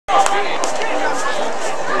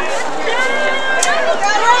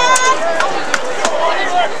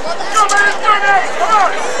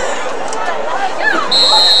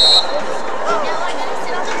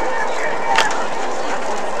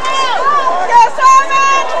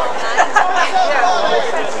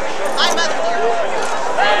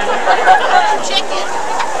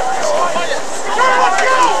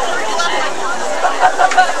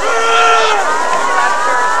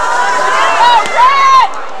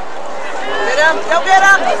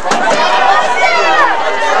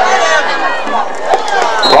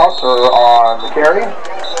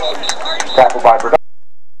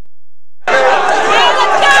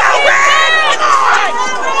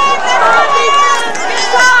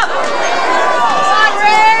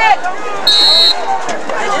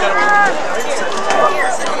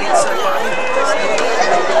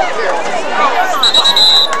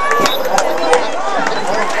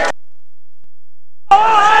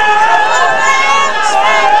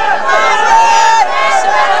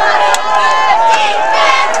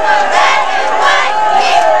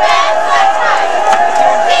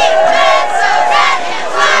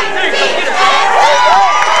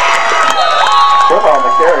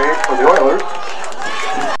for the Oilers.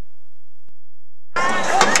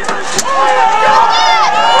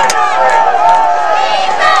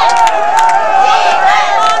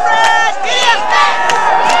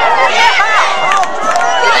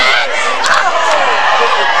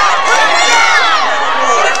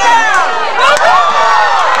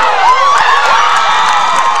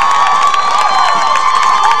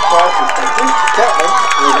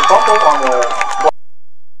 On the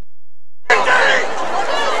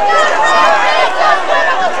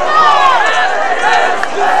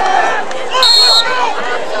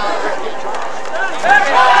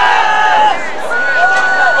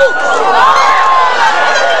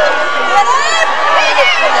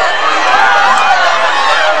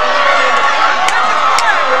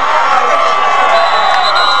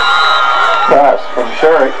pass from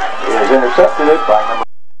Sherrick is intercepted by number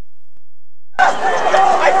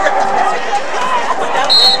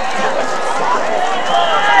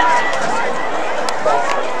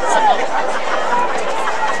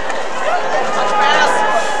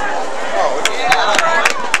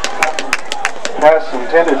pass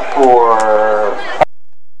intended for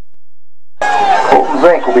Colton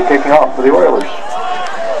Zink will be kicking off for the Oilers.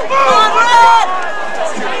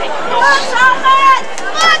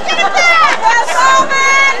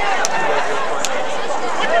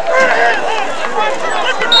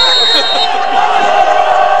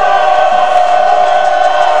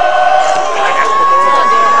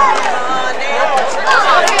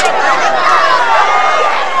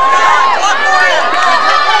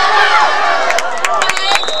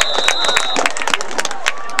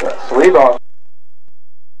 Lead on.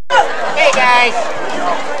 Hey guys.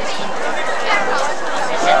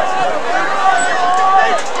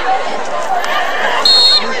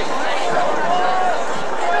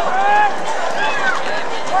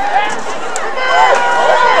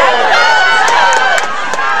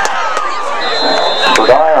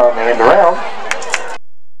 Die on the end around.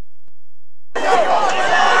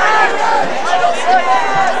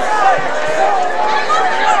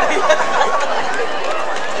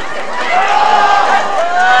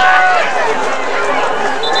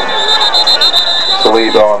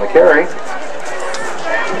 Lead on the carry.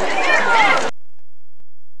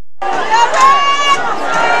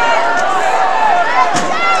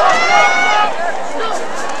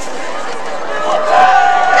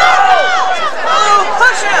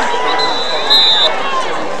 Push him.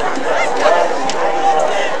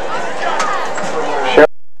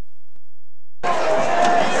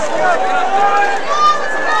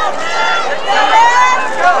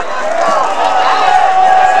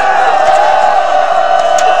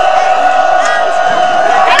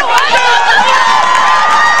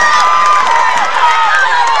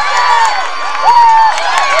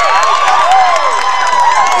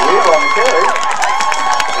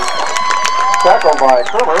 Tackle by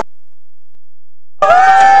Kermer.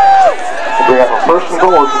 To bring up a first and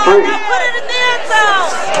goal at the 3. Put it in the end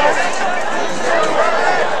zone.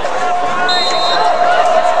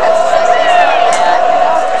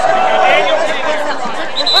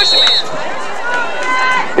 Push him in.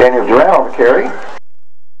 Daniel Duran on the carry.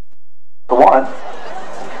 The 1.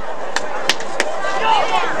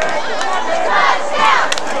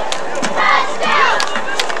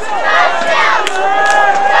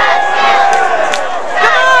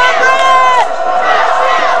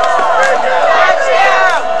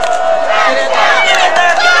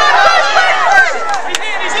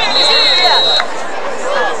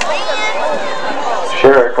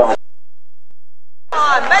 Sherrick on the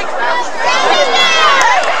Make come on, Ray!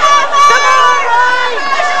 Push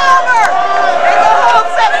over! They go home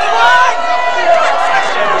 71!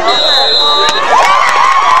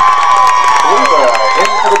 in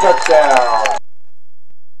for the touchdown.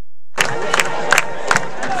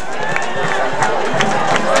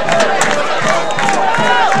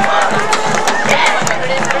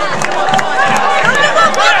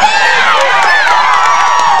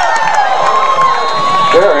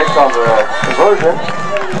 Sherrick on the conversion.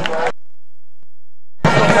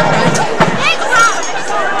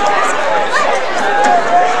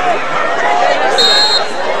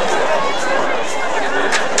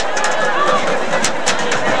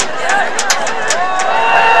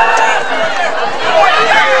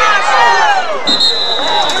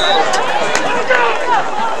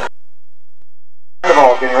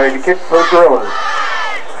 Getting ready to kick for the Gorillas.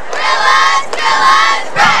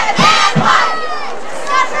 Red and white.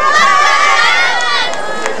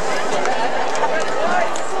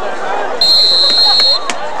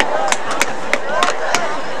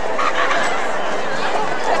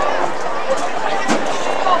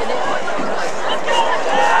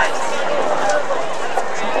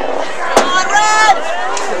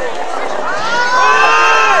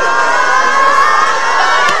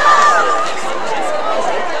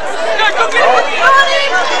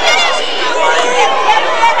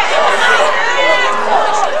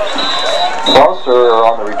 Boss are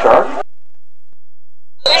on the return.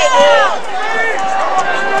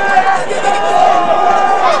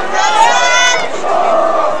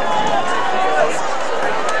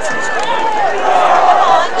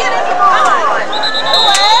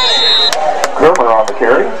 Kermer on the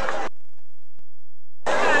carry.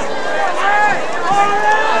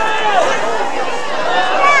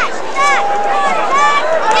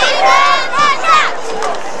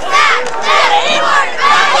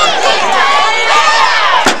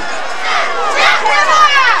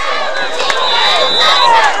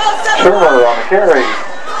 Turner on the carry.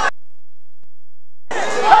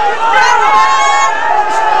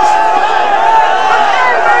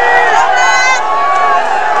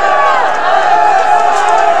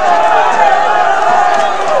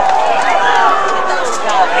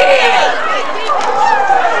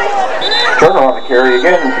 Turner on the carry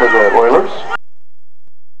again for the Oilers.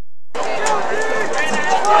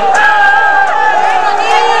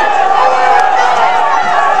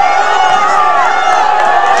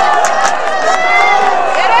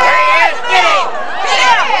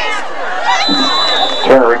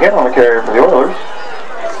 Turner again on the carry for the Oilers.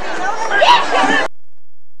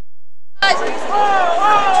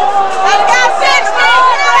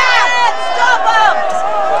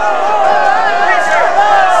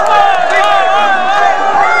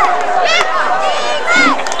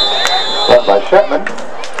 Done by Shepman.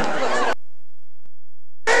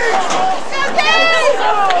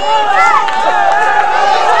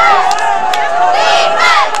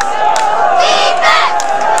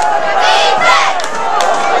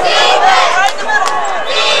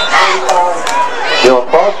 Dylan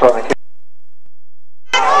Foster on the carry.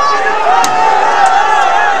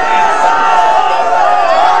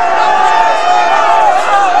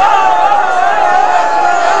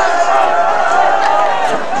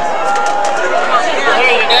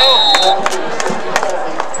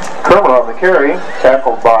 Kermer on the carry,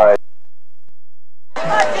 tackled by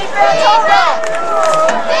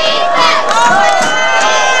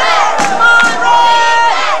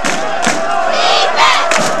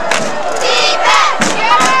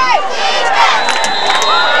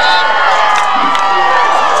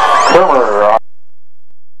Kermer on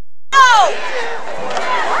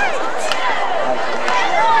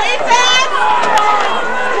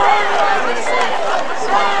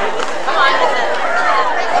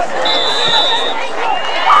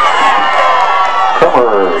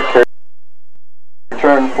Kermer carry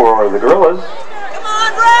return for the Gorillas.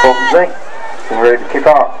 Colton Zink getting ready to kick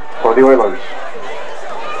off for the Oilers.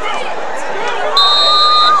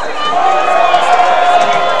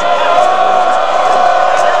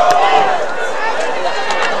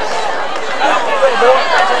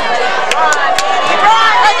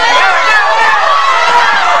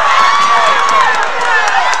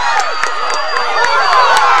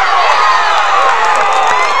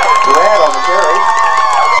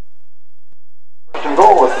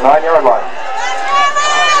 Goal at the 9-yard line.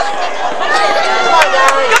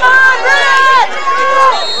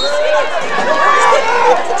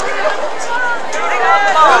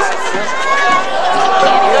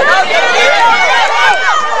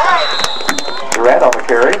 Durant on the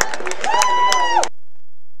carry.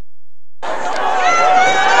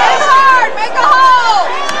 Make a hole!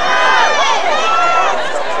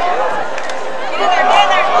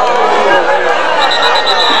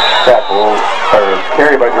 Tackle, or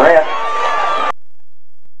carry by Durant.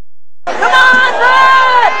 Come on,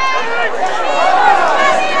 Brad!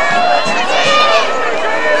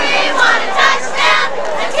 We want a touchdown,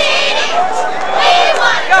 a TD. We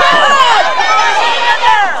want a touchdown.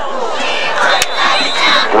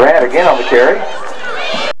 Durant again on the carry.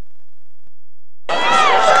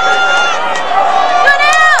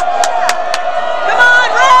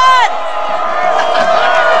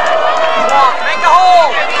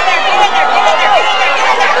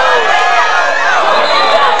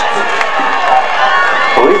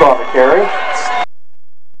 On the carry.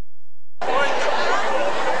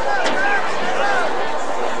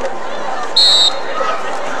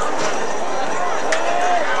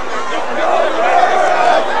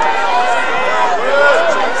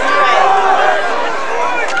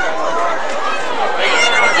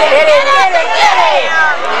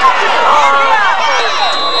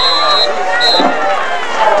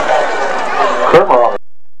 Kermer on the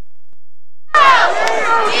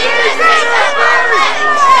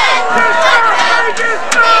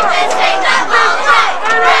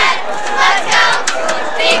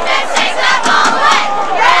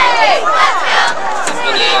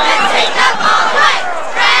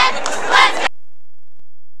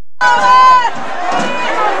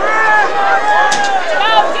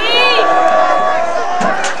Go,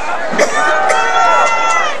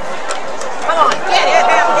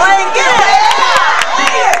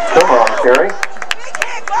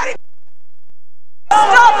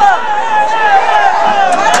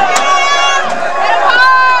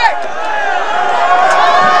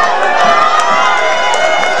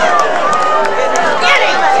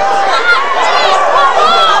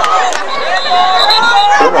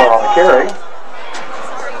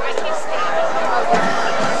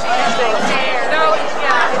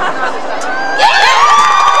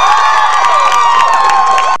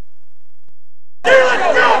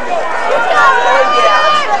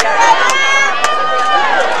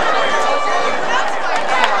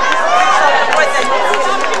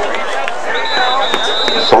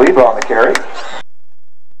 Saliba on the carry.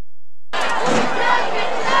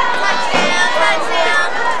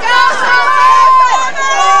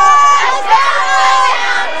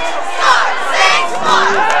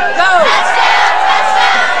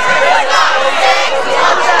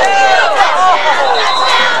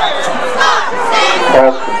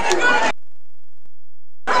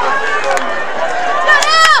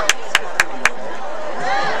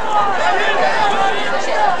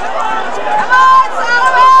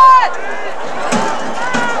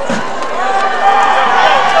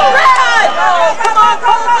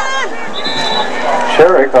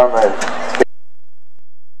 Sherrick on the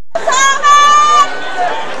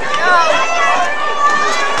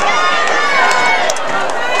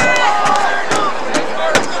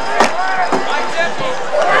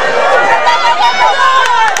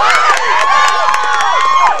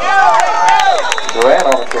Durant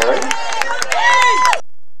on the carry.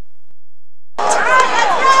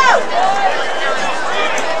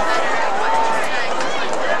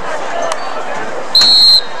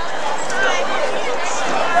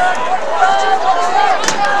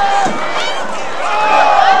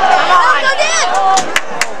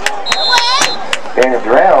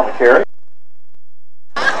 Durant on the carry.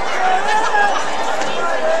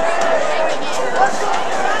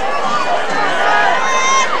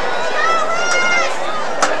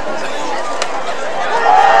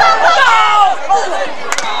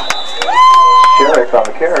 Sherrick on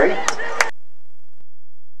the carry.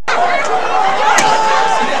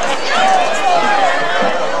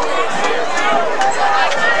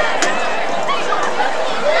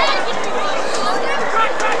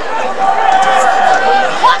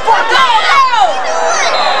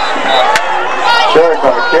 Sherrick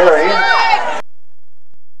on the carry.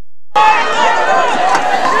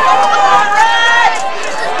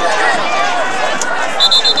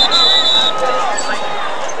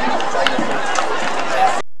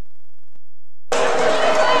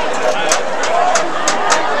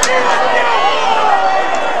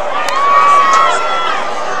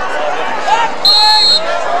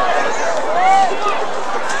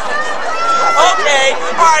 Okay,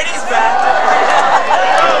 all right, he's back.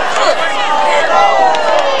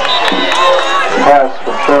 Pass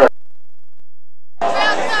from Sherrick.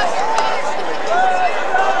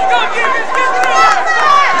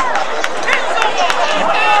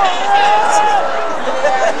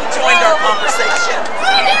 Joined our conversation.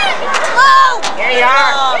 Here you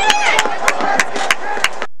are.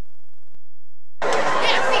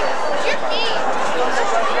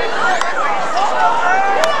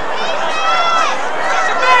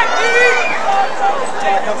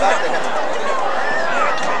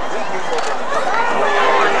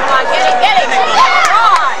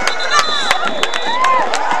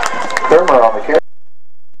 Thermer on the carry.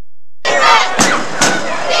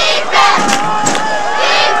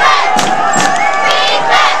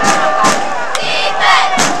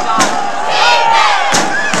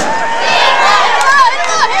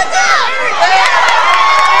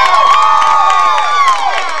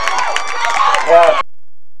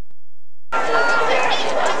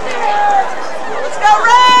 Let's go,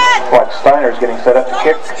 Red! Watch Steiner's getting set up to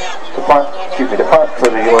kick, to punt for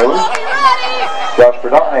the Oilers. Josh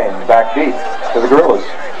Burdine back deep to the Gorillas.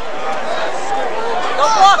 Go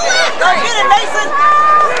block it! Go get it, Mason!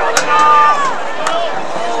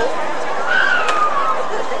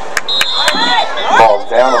 Ball's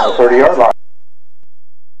down on the 30-yard line.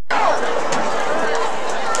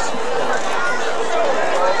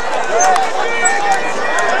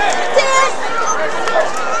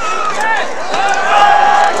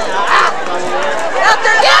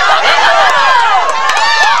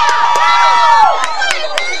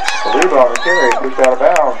 Saliba on the carry, pushed out of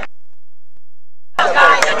bounds.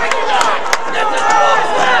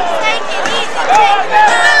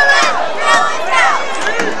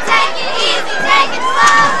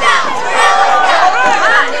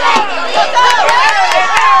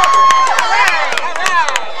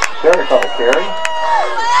 Sherrick on the carry.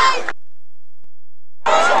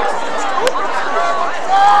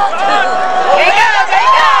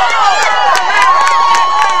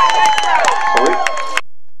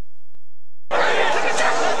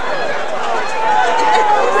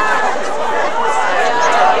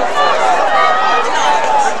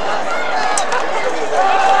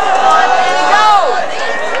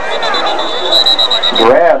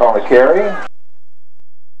 Durant on the carry.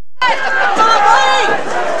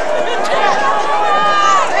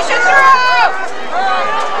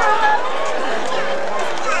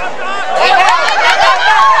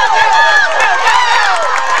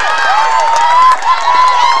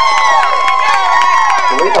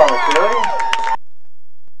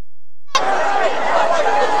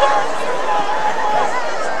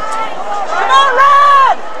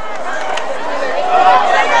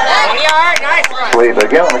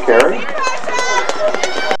 again on the carry.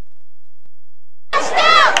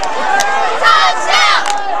 Touchdown! Touchdown!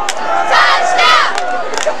 Touchdown!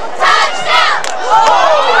 Touchdown!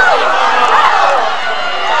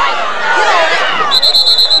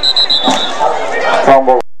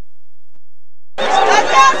 Fumble.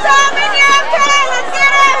 Let's go, Simon! Yeah, okay, let's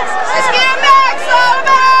get him! Let's get him back,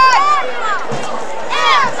 Solomon!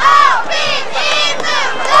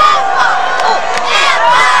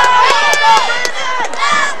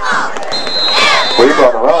 We've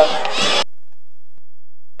on the run.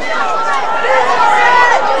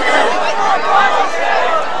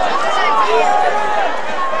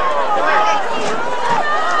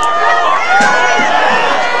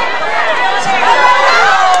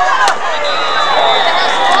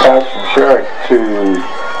 Pass from Sherrick to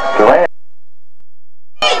Durant.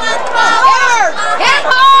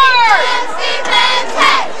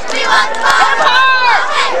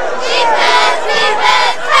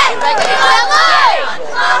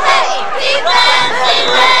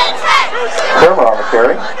 Kermer on the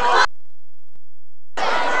carry. Come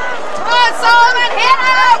on, Solomon, hit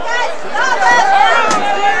him!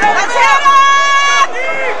 Let's hit him!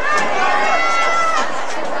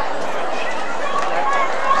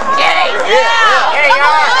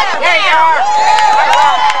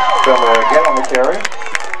 Kermer again on the carry.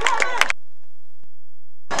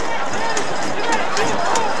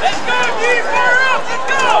 Let's go, G, fire up, let's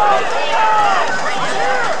go!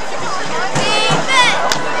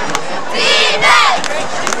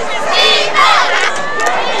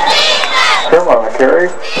 Kermer on the carry.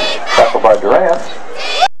 Tackled by Durant.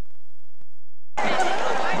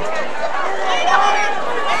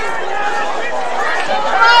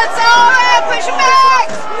 Come on, Solomon, push him back!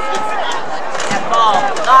 That ball,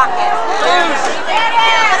 knock it, loose! Get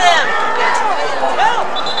him!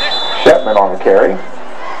 Shetman on the carry.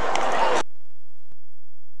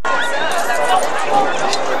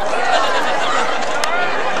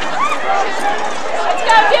 Let's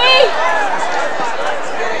go, D!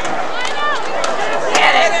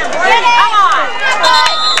 Get it! Come on!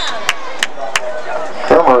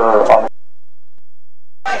 Kermer on the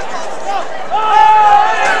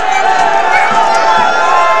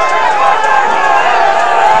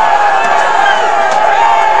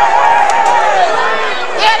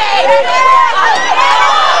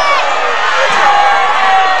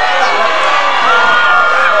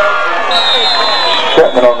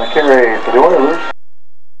Shetman on the carry for the Oilers.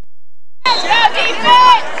 Yeah,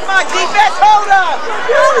 defense! Come on, defense, hold up!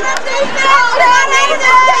 Defense!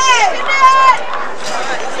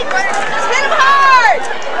 Hit him hard!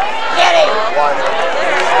 Get him!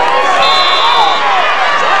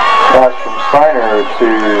 Pass from Steiner to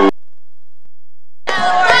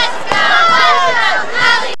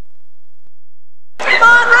Come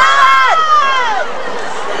on, run!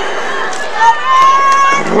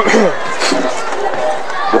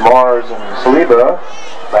 DeMars and Saliba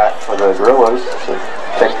back for the Gorillas to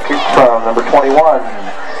take the kick from number 21,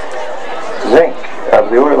 Zink of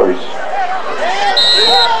the Oilers.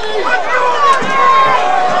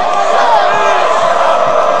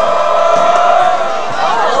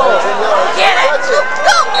 Get it! Go,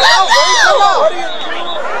 go, go!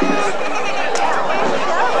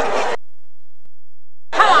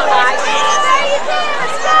 Come on, guys!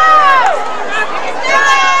 Let's go!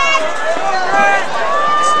 Run!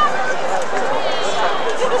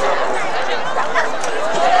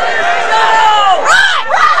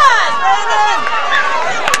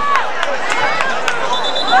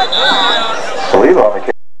 Saliba on the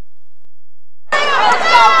kick.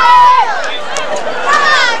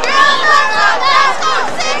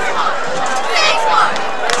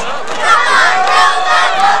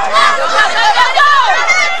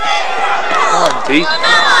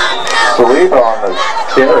 Saliba on the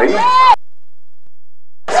carry.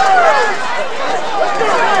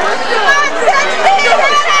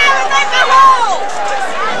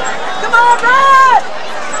 Come on, run!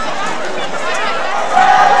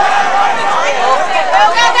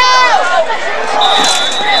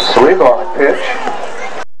 Saliba on the pitch.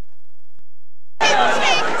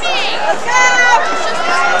 Let's go!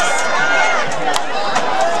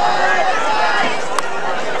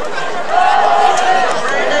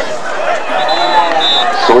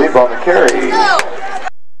 Saliba on the carry.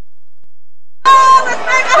 Let's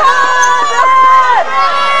make a hole!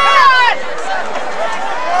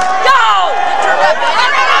 Go!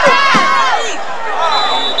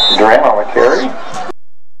 Durant on the carry. You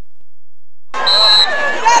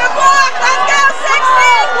got a block! Let's go,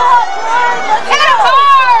 60! Hit him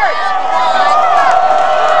hard!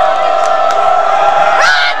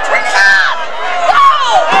 Run! Turn it up! Go!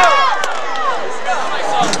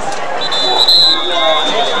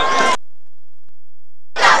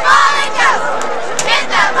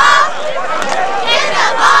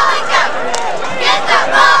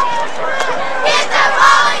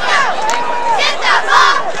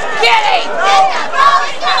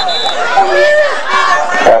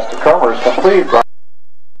 complete for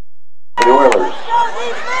the Oilers.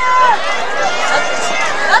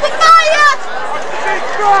 Nothing by ya!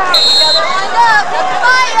 They're lined up. Nothing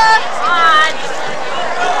by ya! Come on.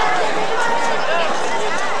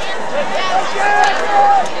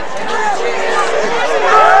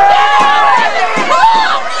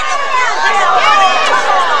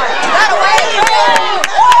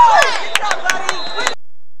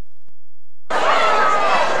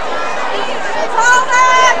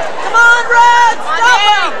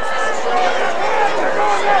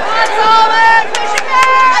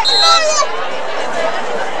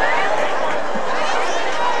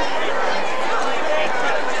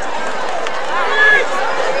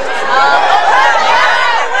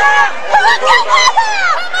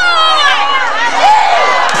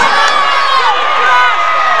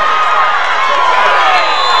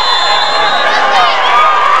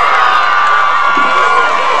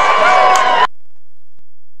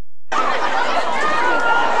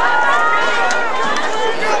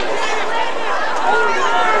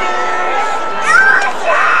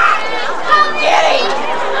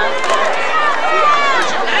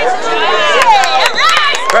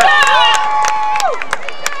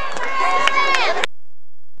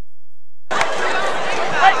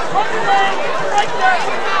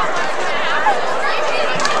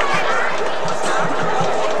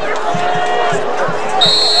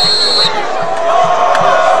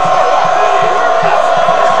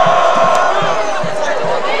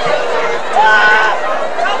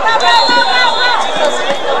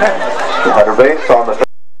 Under base on the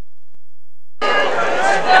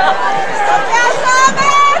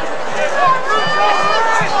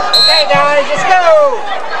Okay, guys, let's go.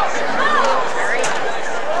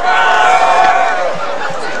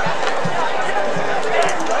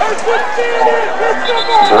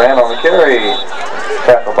 Durant on the carry.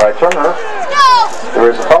 Tackled by Turner. There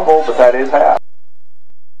is a fumble, but that is half.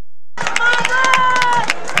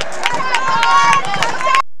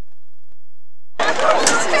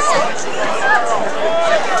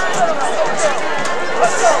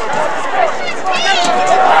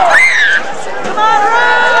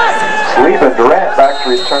 Durant back to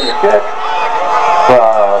return the kick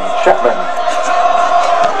from Shepman.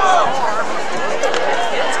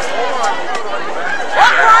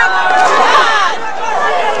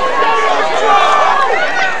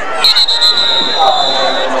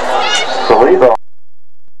 Saliba.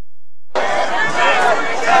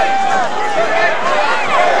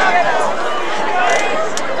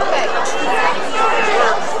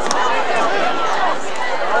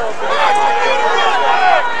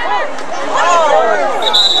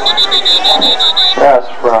 Pass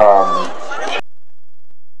from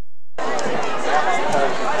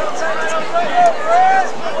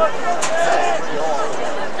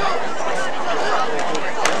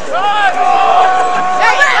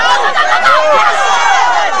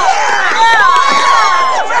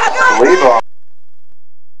Saliba.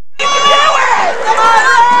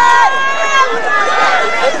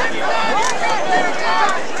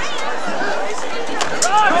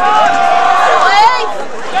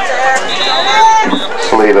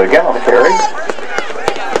 Saliba again on the carry.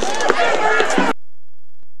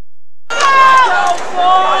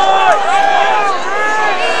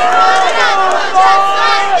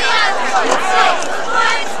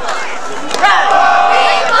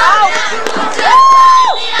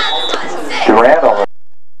 Durant on the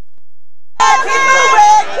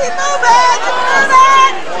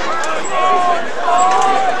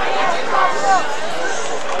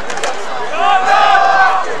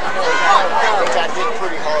Keep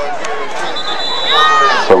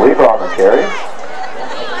Saliba on the carry.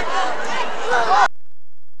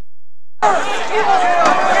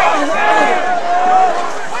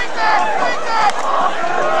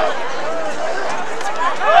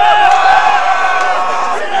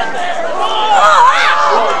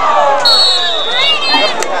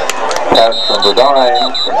 Pass from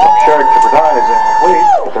Verdine, from Sherrick to Verdine is incomplete,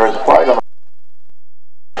 but there is a flag on the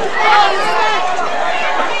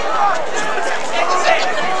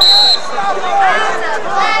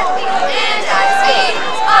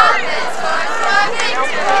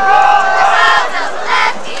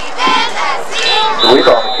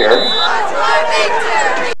Saliba on the carry.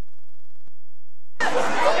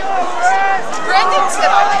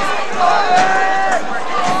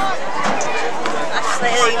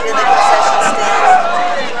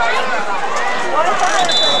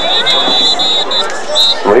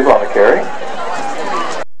 Saliba on the carry.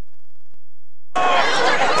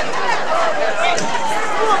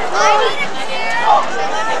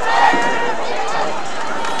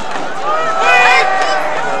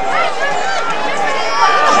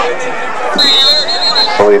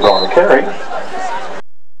 Sleeve on the carry.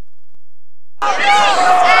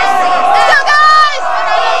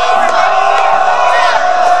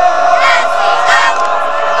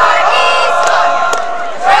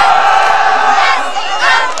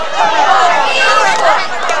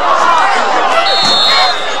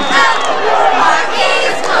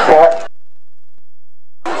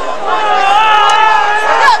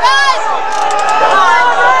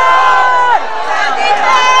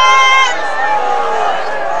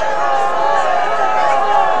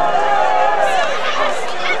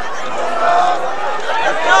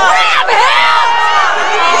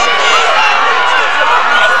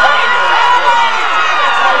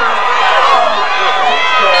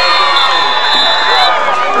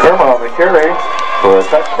 Carry for a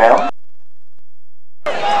touchdown.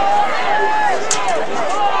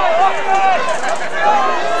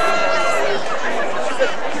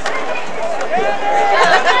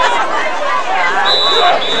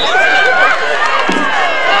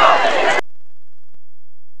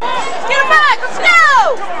 Get him back! Let's go!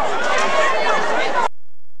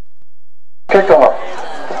 Kick off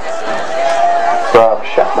from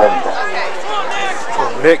Shetland.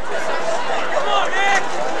 Nick.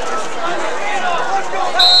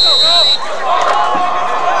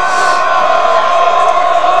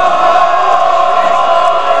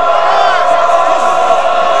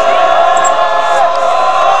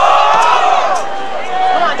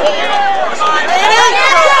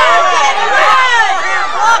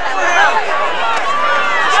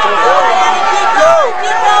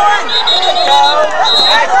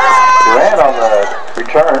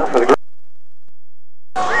 Return for the group.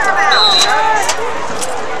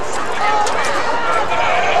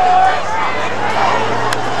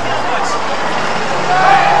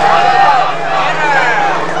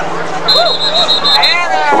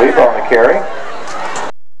 Sleeve on the carry.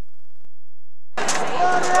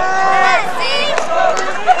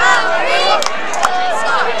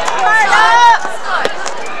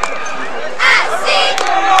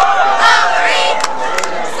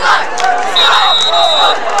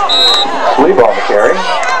 Sleeve on the carry.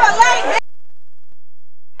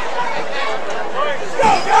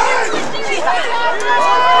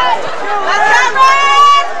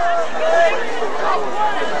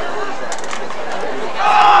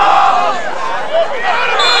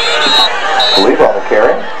 Sleeve on the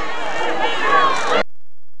carry.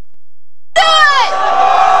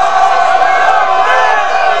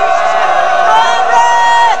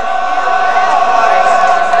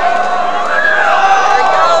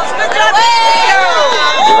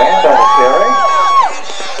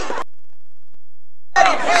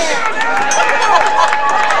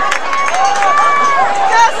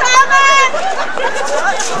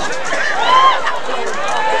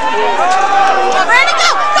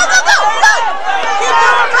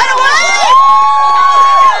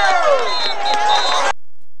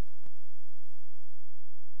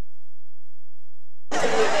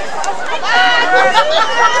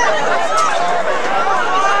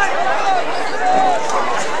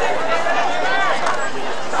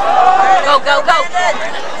 Go, go, go!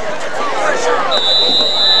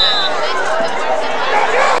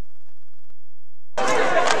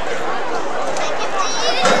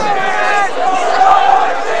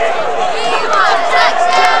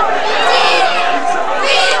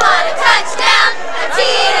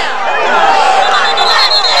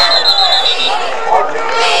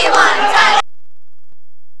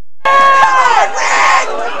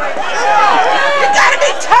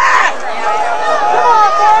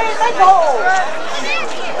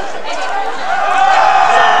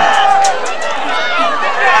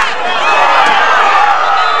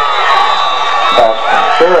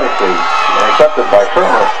 Intercepted by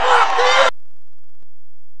Turner.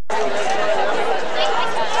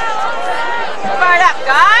 Fire up,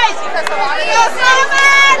 guys!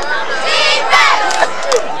 Defense!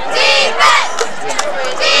 Defense!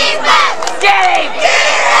 Defense! Get him!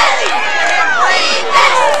 Defense!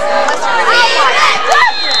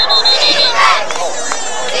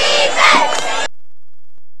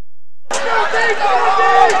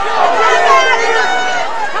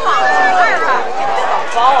 Come on, fire up!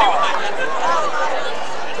 Ball!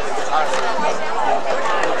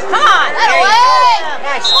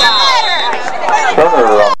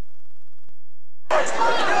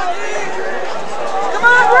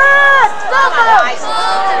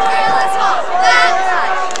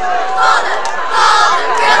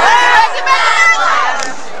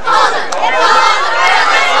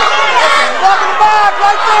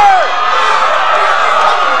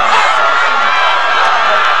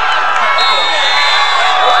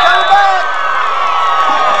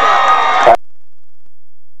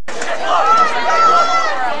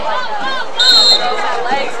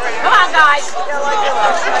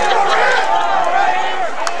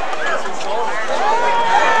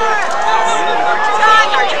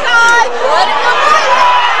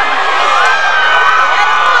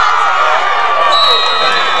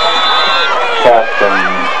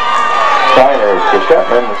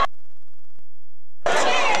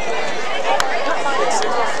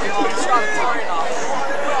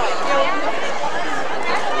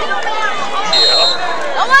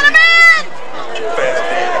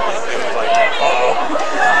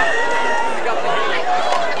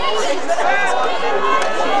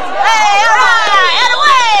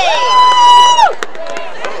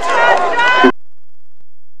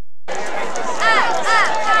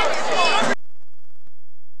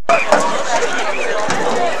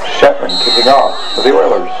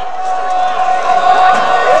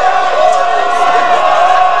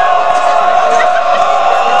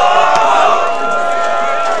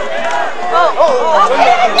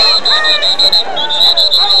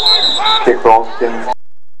 in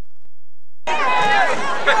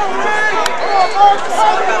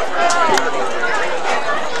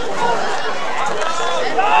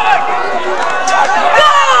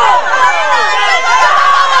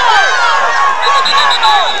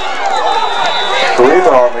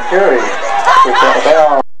Saliba on the carry. It's out of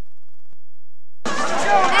bounds.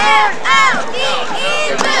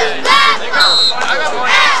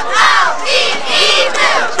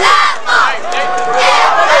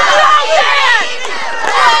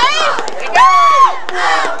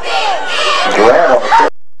 Durant on the carry.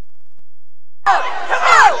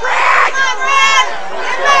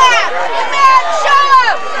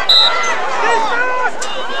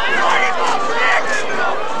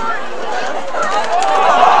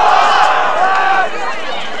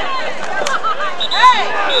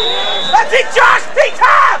 Josh, big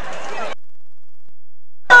time!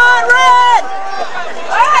 Come on, Red!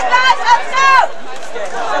 All right, guys, let's go!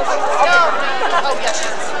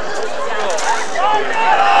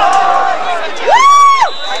 Woo!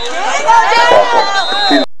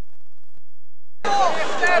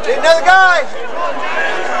 Need another guy!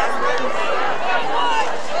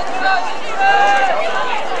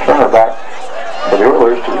 Turner back for the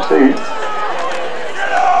Oilers to receive.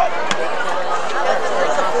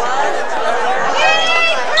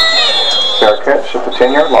 Fair catch at the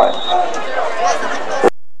 10-yard line.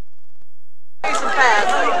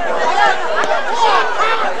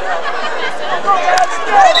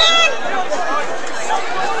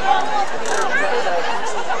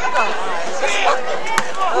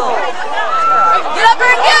 Get up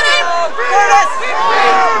here and get him! Knock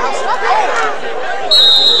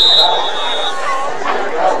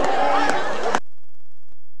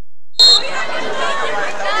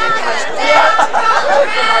him down, roll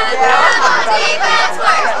around, come on, defense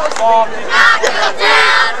work. Knock him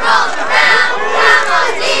down, roll around, come on,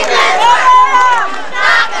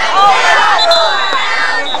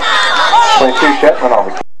 22 Shetland on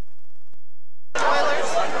the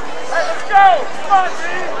Let's go! Come on, D!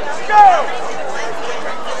 Let's go!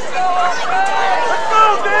 Let's go,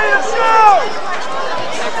 D! Let's go!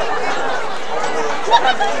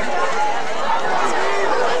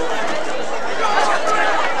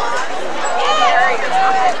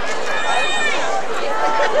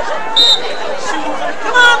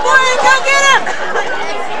 Come on, boy! Go get him!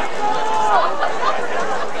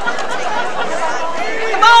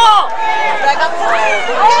 Come on! Back up.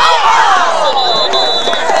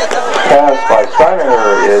 pass by Steiner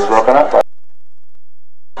is broken up by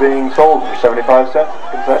being sold for 75 cents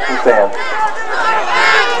concession stand.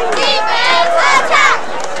 defense attack!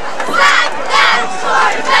 Sack that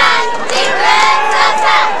quarterback! Defense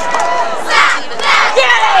attack! Sack that!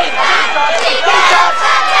 Get him! Defense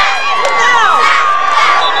attack! Now!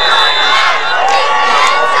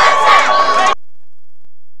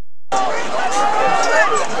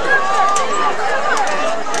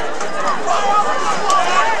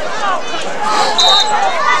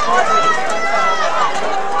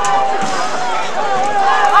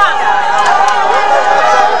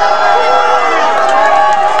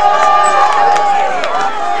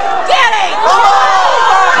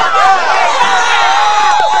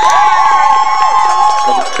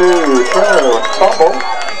 Turner with fumble.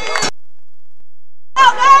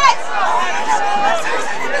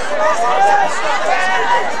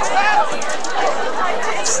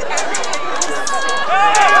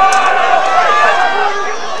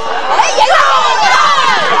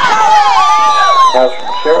 Pass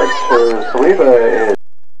from Sherrick to Saliba is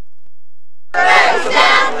First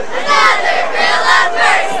down, another gorilla,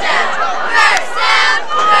 first down, first down,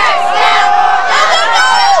 first down,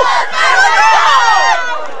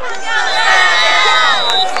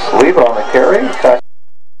 Saliba on the carry. Tackle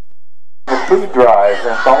the food drive.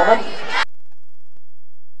 And Solomon.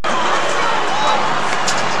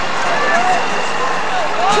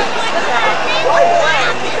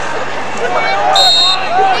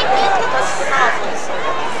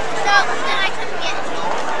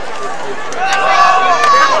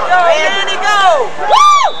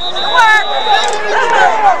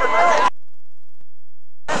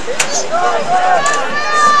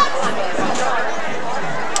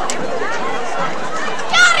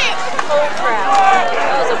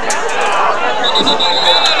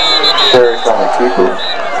 Sherrick on the keeper.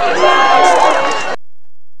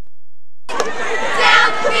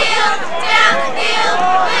 downfield,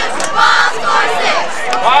 move the ball, score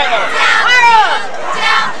 6. Downfield,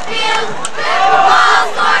 move the ball,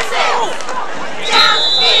 score 6.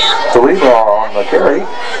 Downfield. Saliba on the carry.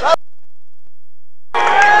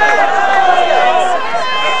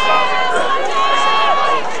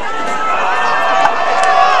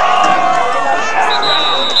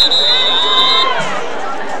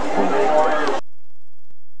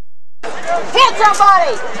 Hit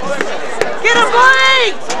somebody! Get him,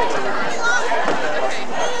 Blake!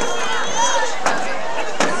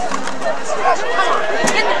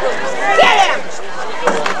 Get him!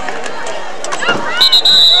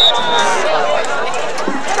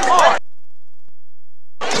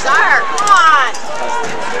 Sire, come on!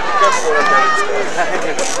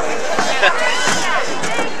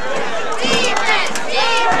 Defense,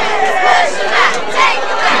 defense, push him out, take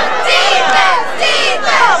him out. Defense,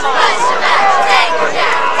 defense, push him out, take him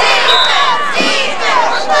out. Defense,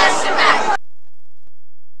 defense, push him out.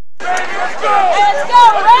 Let's go,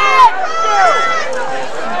 Red!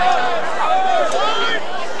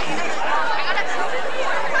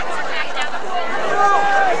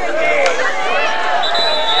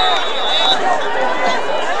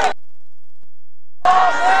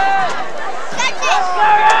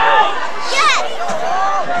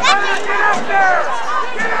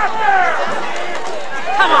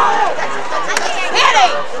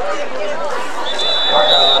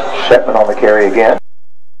 Shetman on the carry again.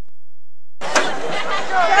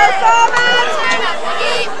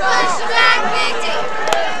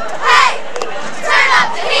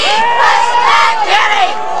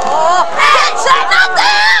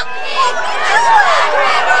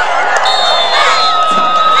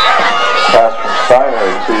 Pass from Steiner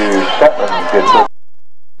to Shetman gets it.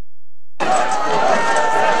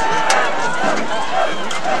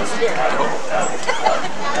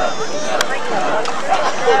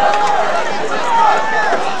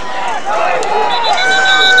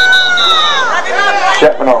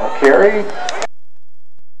 Shetman on the carry. Red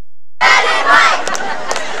and white!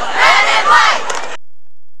 Red and white!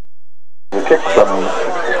 The kick from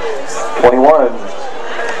 21.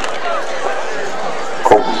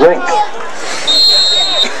 Colton Zink.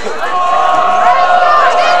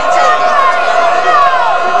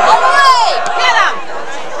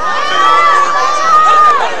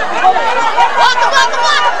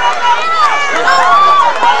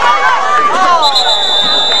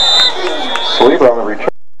 Sleeve on the return.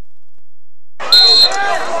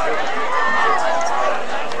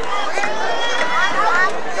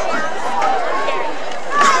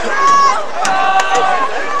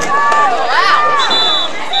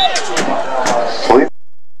 Sleeve.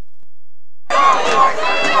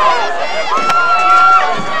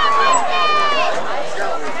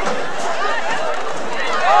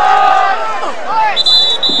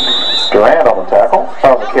 Durant on the tackle,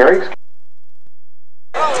 on the carry.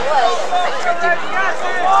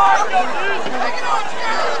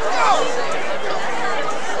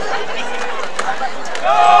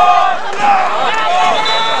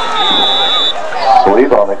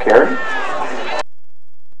 Sleeve on the carry.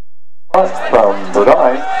 From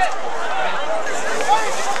Burdine.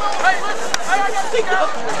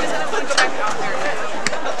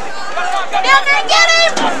 Down there, get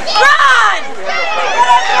him! Run!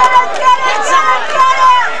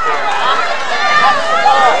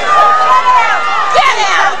 Get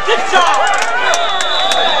him! Good job!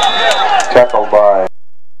 Tackled by.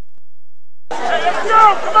 Let's go,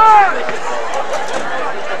 come on!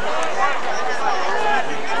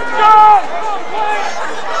 Go!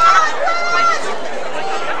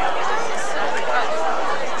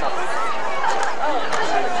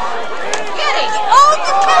 Get him! Oh,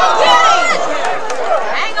 get him!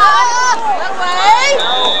 Hang on! That way!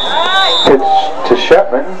 Pitch to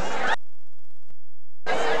Shetman.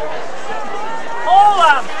 Hold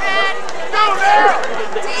him!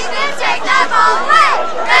 Defense, take that ball away!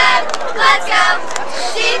 Red, let's go!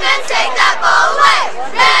 Defense, take that ball away!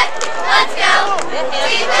 Red, let's go!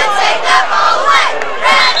 Defense, take that ball away!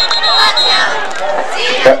 Red, let's go!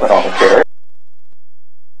 Shetman on the carry.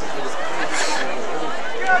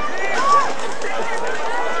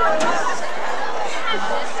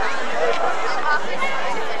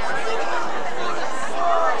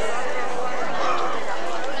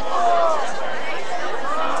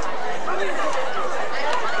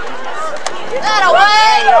 That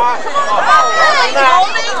away!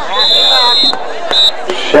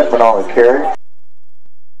 Shetman on the carry.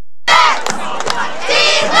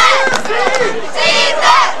 Defense!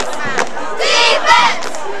 Defense! Defense!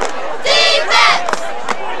 Defense!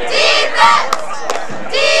 Defense!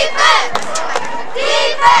 Defense!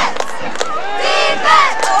 Defense!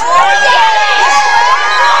 Defense!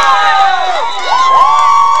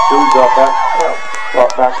 Two drop back.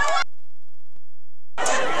 Drop back.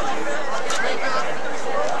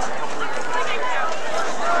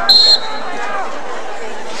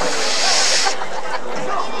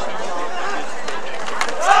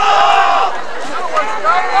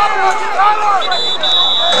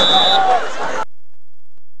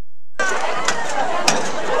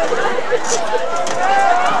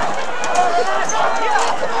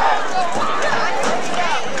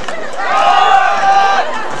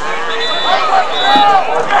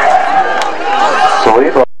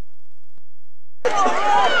 Saliba.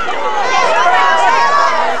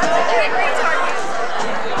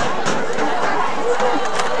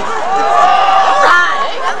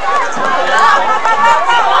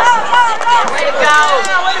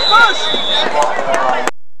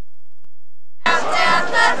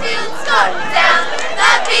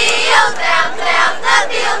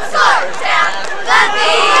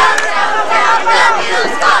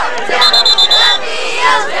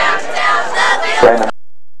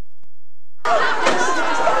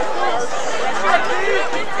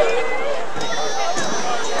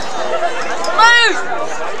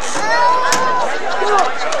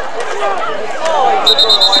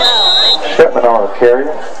 Shipman on the carry.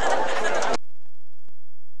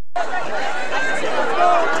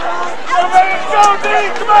 Go, D!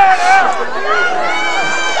 Come on now!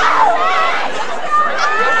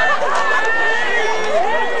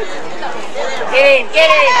 Get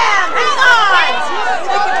him! Hang on!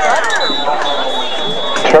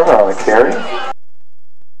 Sherman on the carry.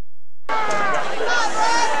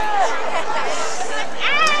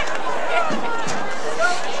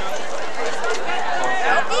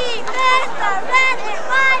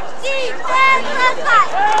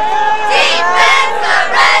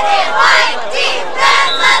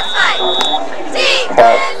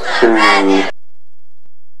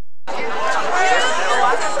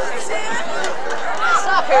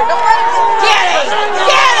 Stop here, don't let him get him!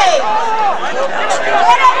 Get him!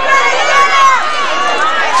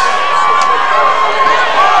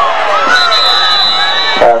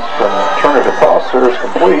 Pass from Turner to Foster is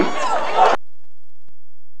complete.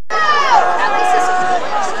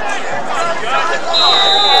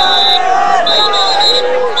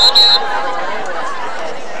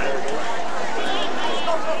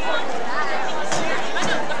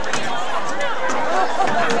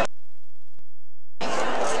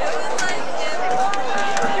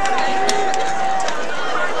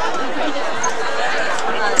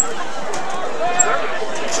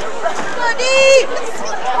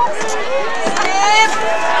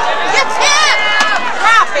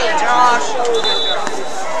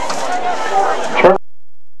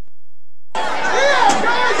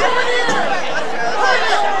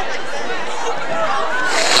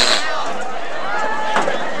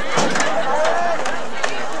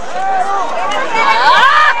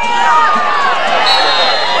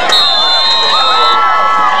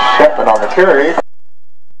 On the carry.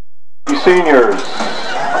 You seniors,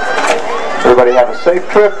 everybody have a safe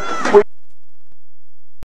trip.